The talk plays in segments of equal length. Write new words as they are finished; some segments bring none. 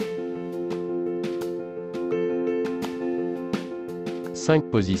5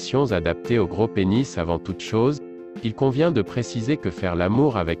 positions adaptées au gros pénis. Avant toute chose, il convient de préciser que faire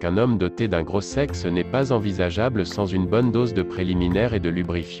l'amour avec un homme doté d'un gros sexe n'est pas envisageable sans une bonne dose de préliminaires et de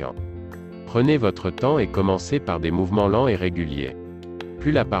lubrifiant. Prenez votre temps et commencez par des mouvements lents et réguliers.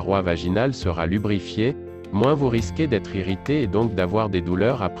 Plus la paroi vaginale sera lubrifiée, moins vous risquez d'être irrité et donc d'avoir des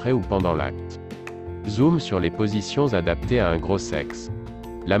douleurs après ou pendant l'acte. Zoom sur les positions adaptées à un gros sexe.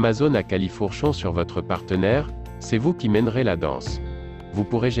 L'Amazone à califourchon sur votre partenaire, c'est vous qui mènerez la danse. Vous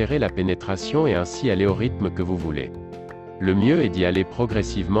pourrez gérer la pénétration et ainsi aller au rythme que vous voulez. Le mieux est d'y aller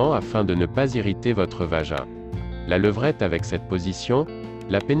progressivement afin de ne pas irriter votre vagin. La levrette avec cette position,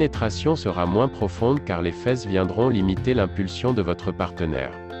 la pénétration sera moins profonde car les fesses viendront limiter l'impulsion de votre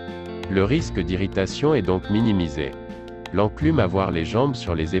partenaire. Le risque d'irritation est donc minimisé. L'enclume à voir les jambes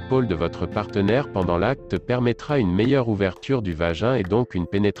sur les épaules de votre partenaire pendant l'acte permettra une meilleure ouverture du vagin et donc une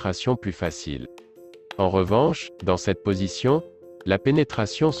pénétration plus facile. En revanche, dans cette position, la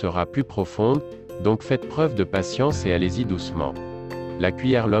pénétration sera plus profonde, donc faites preuve de patience et allez-y doucement. La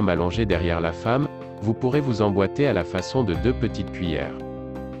cuillère l'homme allongé derrière la femme, vous pourrez vous emboîter à la façon de 2 petites cuillères.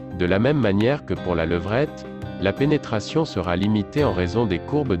 De la même manière que pour la levrette, la pénétration sera limitée en raison des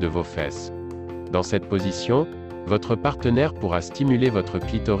courbes de vos fesses. Dans cette position, votre partenaire pourra stimuler votre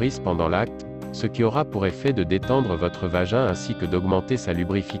clitoris pendant l'acte, ce qui aura pour effet de détendre votre vagin ainsi que d'augmenter sa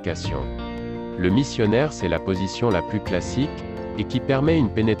lubrification. Le missionnaire, c'est la position la plus classique, et qui permet une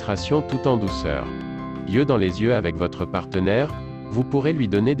pénétration tout en douceur. Yeux dans les yeux avec votre partenaire, vous pourrez lui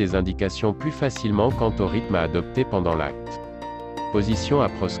donner des indications plus facilement quant au rythme à adopter pendant l'acte. Position à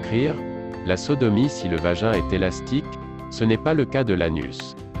proscrire, la sodomie si le vagin est élastique, ce n'est pas le cas de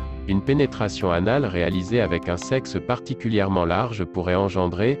l'anus. Une pénétration anale réalisée avec un sexe particulièrement large pourrait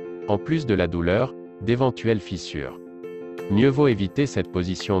engendrer, en plus de la douleur, d'éventuelles fissures. Mieux vaut éviter cette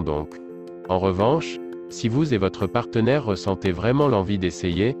position donc. En revanche, si vous et votre partenaire ressentez vraiment l'envie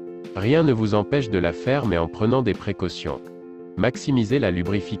d'essayer, rien ne vous empêche de la faire mais en prenant des précautions. Maximisez la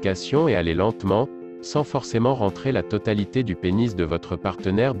lubrification et allez lentement, sans forcément rentrer la totalité du pénis de votre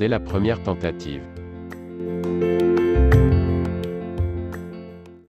partenaire dès la première tentative.